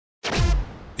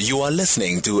You are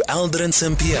listening to Aldrin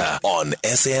Sampear on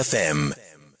SAFM.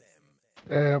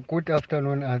 Good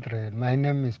afternoon, Adrian. My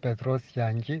name is Petros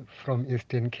Yanji from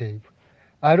Eastern Cape.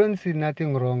 I don't see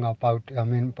nothing wrong about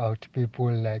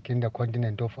people like in the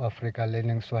continent of Africa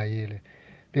learning Swahili,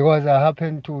 because I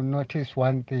happened to notice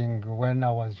one thing when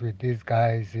I was with these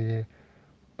guys.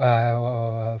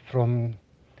 One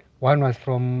was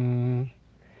from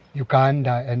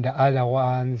Uganda and the other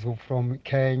ones were from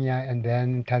Kenya and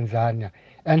then Tanzania,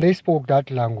 and they spoke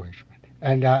that language.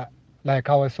 And I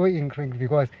was so intrigued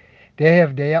because they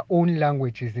have their own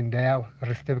languages in their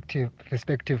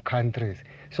respective countries.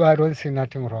 So I don't see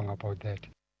nothing wrong about that.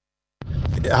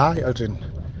 Hi, Aldrin.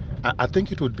 I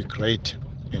think it would be great,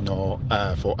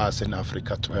 for us in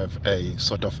Africa to have a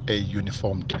sort of a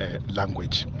uniformed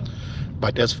language.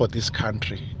 But as for this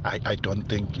country, I don't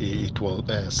think it will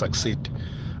succeed.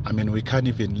 I mean, we can't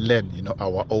even learn,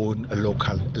 our own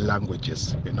local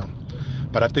languages,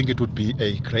 But I think it would be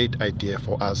a great idea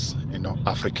for us,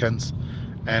 Africans.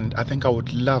 And I think I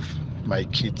would love my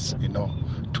kids,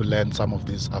 to learn some of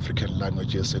these African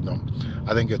languages,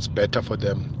 I think it's better for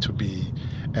them to be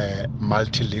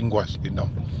multilingual,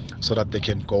 so that they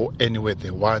can go anywhere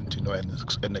they want,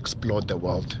 and explore the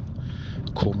world.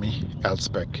 Kumi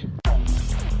Elsbeck.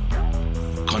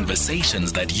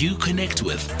 Conversations that you connect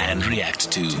with and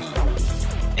react to.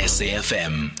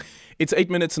 SAFM. It's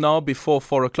 8 minutes now before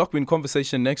 4 o'clock. We're in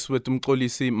conversation next with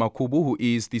Mxolisi Makhubu, who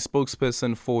is the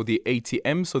spokesperson for the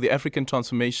ATM. So the African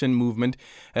Transformation Movement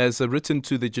has written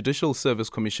to the Judicial Service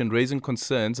Commission raising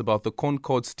concerns about the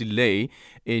ConCourt's delay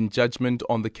in judgment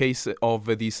on the case of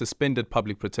the suspended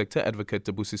public protector, Advocate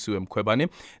Busisiwe Mkhwebane.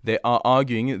 They are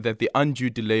arguing that the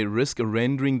undue delay risks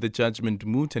rendering the judgment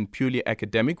moot and purely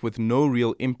academic, with no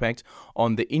real impact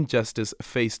on the injustice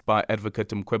faced by Advocate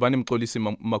Mkhwebane. Mxolisi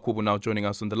Makhubu now joining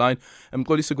us on the line.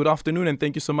 Mxolisi, good afternoon, and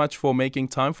thank you so much for making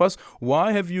time for us.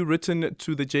 Why have you written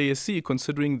to the JSC,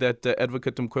 considering that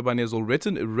Advocate Mkhwebane has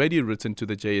already written to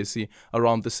the JSC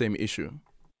around the same issue?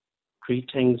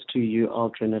 Greetings to you,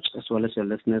 Aldrin, as well as your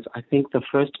listeners. I think the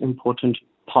first important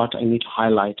part I need to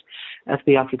highlight, as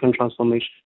the African Transformation,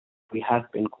 we have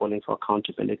been calling for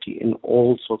accountability in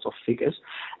all sorts of figures.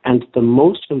 And the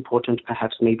most important,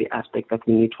 perhaps maybe aspect that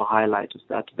we need to highlight is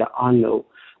that there are no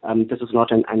this is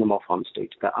not an animal farm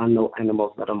state. There are no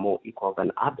animals that are more equal than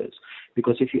others.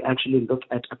 Because if you actually look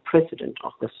at a precedent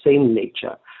of the same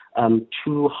nature,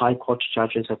 2 High Court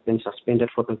judges have been suspended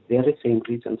for the very same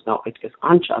reasons. Now, it is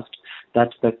unjust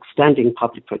that the standing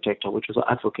public protector, which is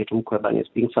Advocate Mkhwebane, is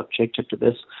being subjected to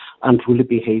this unruly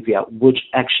behavior, which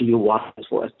actually warrants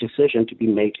for a decision to be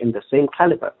made in the same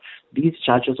caliber. These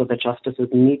judges or the justices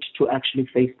need to actually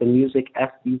face the music as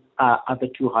these other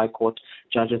 2 High Court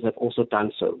judges have also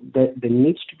done so. There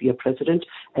needs to be a precedent,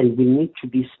 and we need to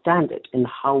be standard in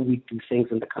how we do things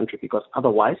in the country, because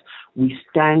otherwise we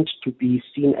stand to be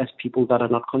seen as people that are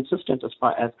not consistent as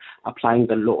far as applying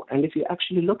the law. And if you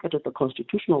actually look at it, the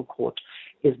Constitutional Court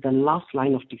is the last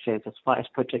line of defense as far as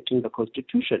protecting the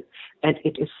Constitution. And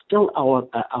it is still our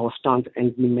stance,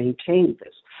 and we maintain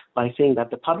this by saying that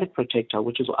the public protector,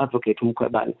 which is Advocate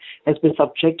Mkhwebane, has been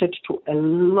subjected to a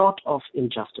lot of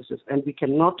injustices, and we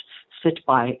cannot sit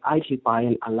idly by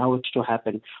and allow it to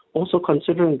happen. Also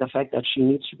considering the fact that she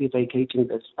needs to be vacating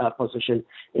this position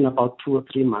in about 2 or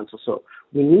 3 months or so,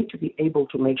 we need to be able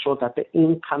to make sure that the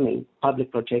incoming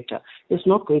public protector is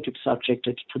not going to be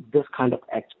subjected to this kind of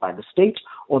act by the state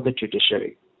or the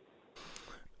judiciary.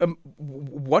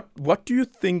 What do you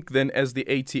think then, as the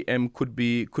ATM could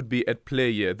be at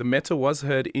play here? The matter was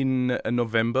heard in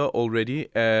November already.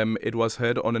 It was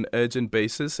heard on an urgent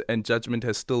basis, and judgment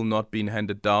has still not been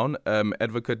handed down.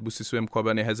 Advocate Busisiwe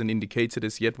Mkhwebane hasn't indicated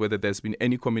as yet whether there's been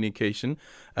any communication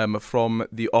from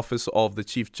the Office of the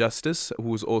Chief Justice,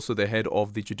 who is also the head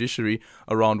of the judiciary,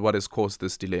 around what has caused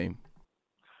this delay.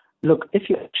 Look, if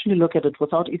you actually look at it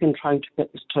without even trying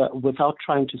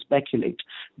to speculate,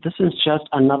 this is just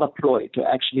another ploy to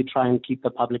actually try and keep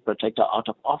the public protector out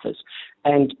of office.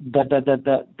 And the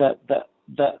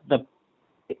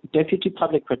deputy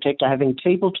public protector having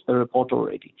tabled the report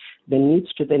already, there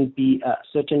needs to then be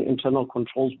certain internal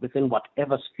controls within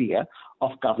whatever sphere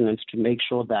of governance to make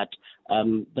sure that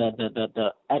the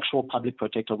actual public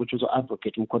protector, which is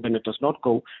Advocate Mkhwebane, does not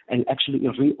go and actually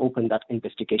reopen that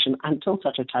investigation until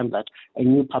such a time that a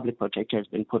new public protector has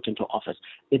been put into office.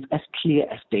 It's as clear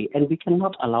as day, and we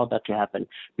cannot allow that to happen.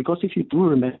 Because if you do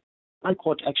remember, High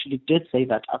Court actually did say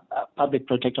that Public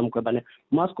Protector Mkhwebane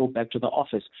must go back to the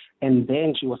office, and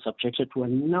then she was subjected to a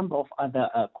number of other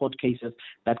court cases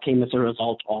that came as a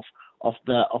result of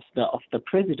the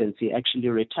presidency actually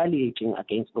retaliating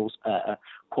against those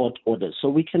court orders. So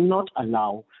we cannot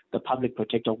allow the public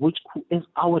protector, who is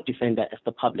our defender as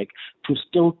the public, to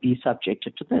still be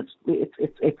subjected to this.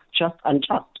 It's just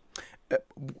unjust.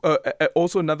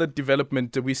 Also, another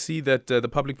development, we see that the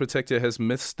public protector has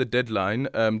missed the deadline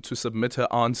to submit her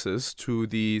answers to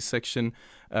the Section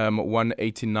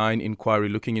 189 inquiry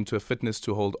looking into a fitness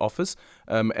to hold office.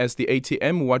 As the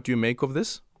ATM, what do you make of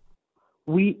this?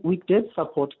 We did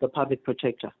support the public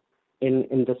protector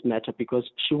in this matter because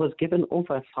she was given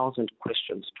over 1,000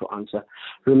 questions to answer.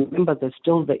 Remember, there's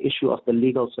still the issue of the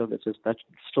legal services that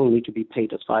still need to be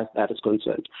paid as far as that is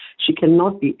concerned. She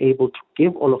cannot be able to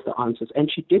give all of the answers,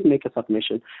 and she did make a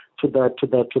submission to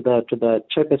the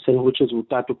chairperson, which is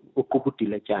Utatu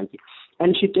Ukubuti.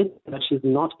 And she did that she's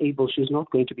not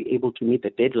going to be able to meet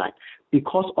the deadline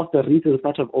because of the reasons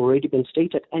that have already been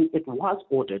stated. And it was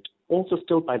ordered also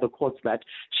still by the courts that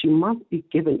she must be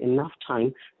given enough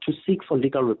time to seek for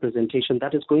legal representation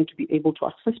that is going to be able to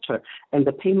assist her. And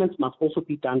the payments must also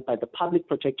be done by the public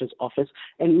protector's office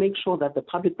and make sure that the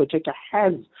public protector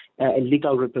has a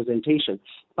legal representation.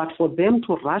 But for them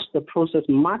to rush the process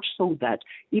much so that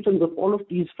even with all of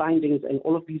these findings and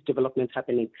all of these developments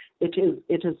happening, it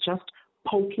is just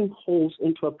poking holes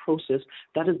into a process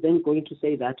that is then going to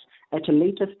say that at a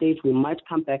later stage we might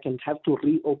come back and have to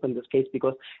reopen this case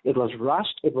because it was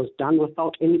rushed, it was done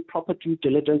without any proper due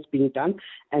diligence being done,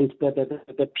 and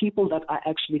the people that are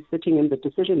actually sitting in the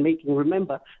decision making,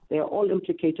 remember, they are all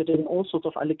implicated in all sorts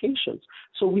of allegations.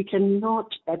 So we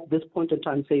cannot at this point in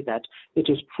time say that it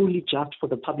is truly just for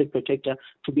the public protector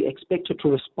to be expected to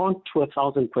respond to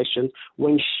 1,000 questions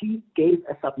when she gave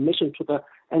a submission to the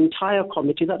entire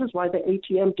committee. That is why the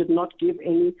ATM did not give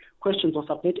any questions or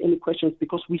submit any questions,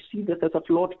 because we see this as a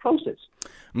flawed process.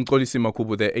 Mxolisi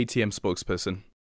Makhubu, the ATM spokesperson.